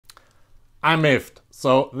I'm miffed,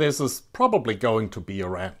 so this is probably going to be a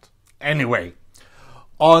rant. Anyway,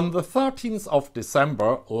 on the 13th of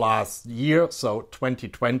December last year, so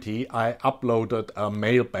 2020, I uploaded a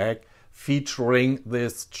mailbag featuring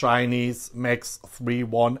this Chinese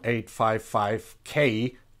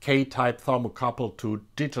MAX31855K K-type thermocouple to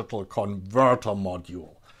digital converter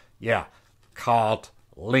module. Yeah, card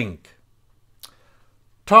link.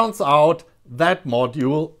 Turns out that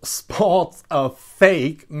module sports a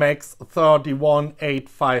fake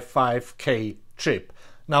MAX31855K chip.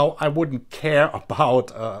 Now, I wouldn't care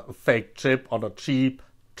about a fake chip on a cheap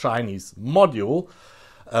Chinese module.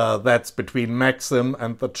 That's between Maxim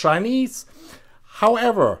and the Chinese.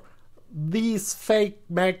 However, these fake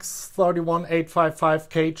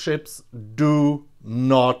MAX31855K chips do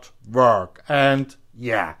not work. And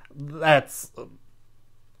yeah, that's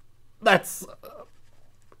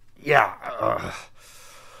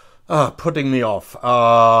putting me off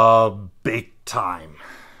big time.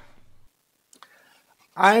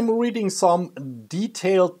 I'm reading some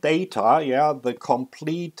detailed data, the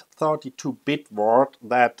complete 32-bit word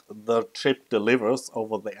that the chip delivers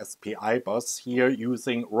over the SPI bus here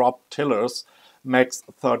using Rob Tiller's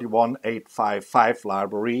MAX31855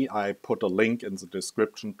 library. I put a link in the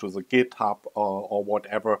description to the GitHub or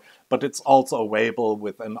whatever, but it's also available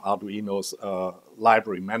within Arduino's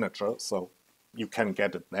library manager, so you can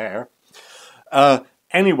get it there.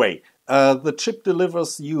 Anyway, the chip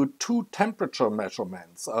delivers you two temperature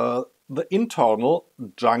measurements, the internal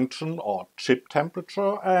junction or chip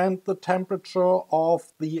temperature and the temperature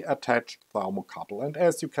of the attached thermocouple. And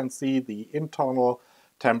as you can see, the internal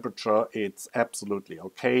temperature, it's absolutely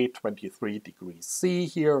okay, 23 degrees C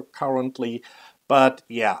here currently. But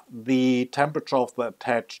yeah, the temperature of the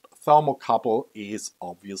attached thermocouple is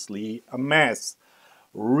obviously a mess.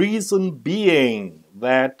 Reason being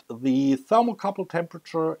that the thermocouple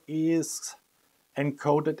temperature is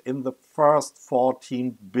encoded in the first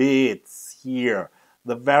 14 bits here.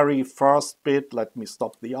 The very first bit, let me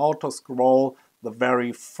stop the auto scroll, the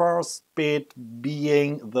very first bit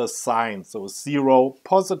being the sign, so 0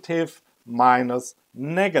 positive minus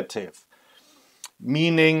negative.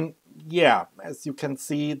 Meaning, yeah, as you can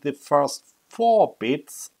see, the first 4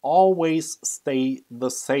 bits always stay the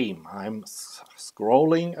same. I'm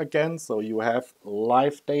scrolling again, so you have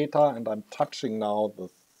live data, and I'm touching now the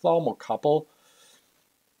thermocouple.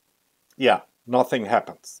 Yeah, nothing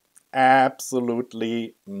happens.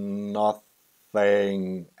 Absolutely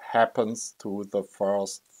nothing happens to the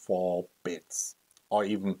first 4 bits, or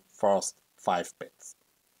even first 5 bits.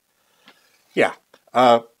 Yeah,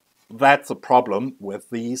 that's a problem with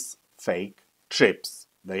these fake chips.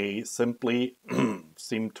 They simply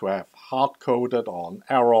seem to have hard-coded on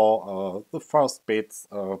error. The first bits,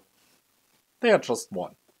 they are just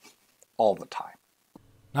 1 all the time.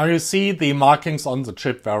 Now you see the markings on the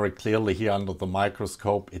chip very clearly here under the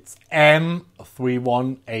microscope. It's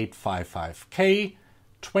M31855K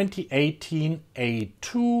 2018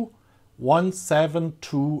 A2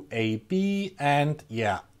 172AB, and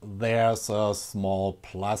yeah, there's a small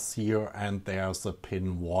plus here and there's a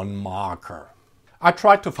pin 1 marker. I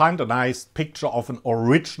tried to find a nice picture of an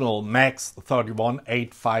original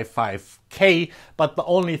MAX31855K, but the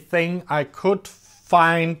only thing I could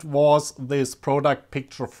find was this product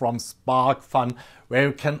picture from SparkFun, where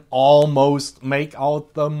you can almost make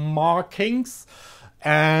out the markings.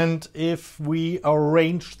 And if we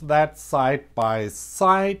arranged that side by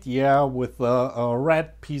side, yeah, with the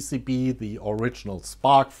red PCB, the original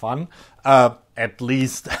SparkFun, at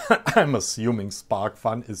least I'm assuming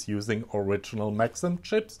SparkFun is using original Maxim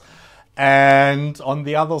chips. And on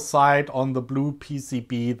the other side, on the blue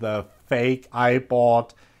PCB, the fake I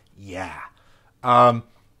bought, yeah.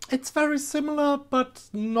 It's very similar, but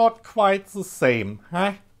not quite the same,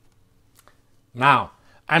 huh? Now,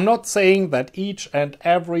 I'm not saying that each and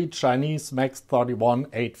every Chinese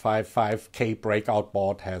MAX31855K breakout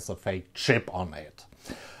board has a fake chip on it.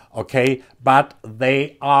 Okay, but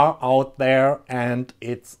they are out there and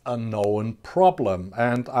it's a known problem.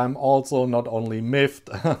 And I'm also not only miffed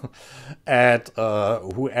at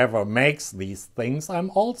whoever makes these things, I'm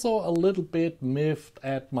also a little bit miffed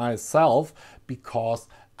at myself because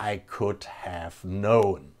I could have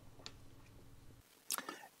known.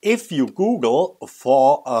 If you Google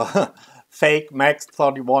for a fake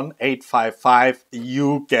MAX31855,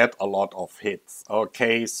 you get a lot of hits.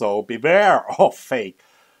 Okay, so beware of fake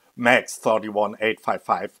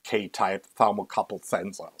MAX31855K type thermocouple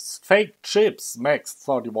sensors. Fake chips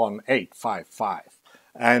MAX31855.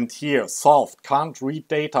 And here, solved, can't read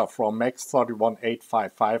data from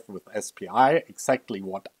MAX31855 with SPI, exactly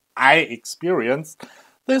what I experienced.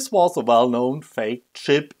 This was a well-known fake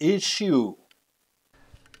chip issue.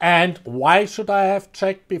 And why should I have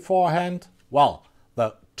checked beforehand? Well,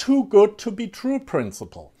 the too good to be true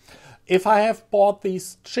principle. If I have bought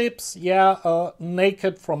these chips,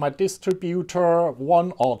 naked from a distributor,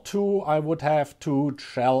 1 or 2, I would have to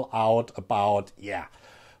shell out about,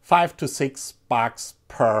 $5 to $6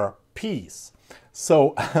 per piece.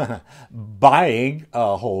 So buying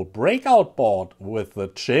a whole breakout board with the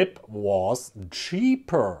chip was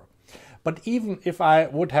cheaper. But even if I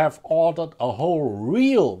would have ordered a whole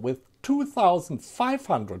reel with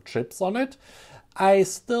 2,500 chips on it, I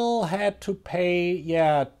still had to pay,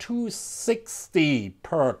 $260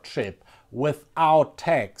 per chip without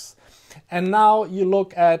tax. And now you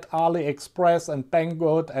look at AliExpress and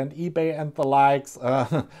Banggood and eBay and the likes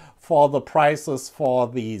for the prices for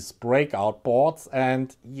these breakout boards,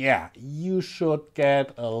 and you should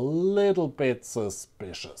get a little bit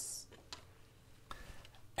suspicious.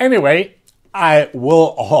 Anyway, I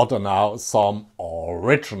will order now some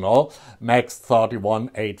original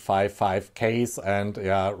MAX31855Ks and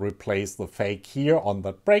replace the fake here on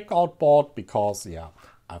the breakout board because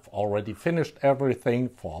I've already finished everything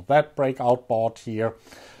for that breakout board here.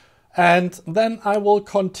 And then I will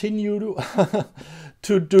continue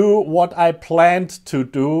to do what I planned to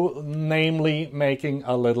do, namely making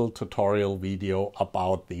a little tutorial video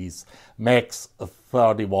about these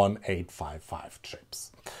MAX31855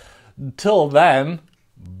 chips. Till then,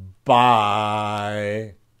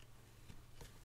 bye.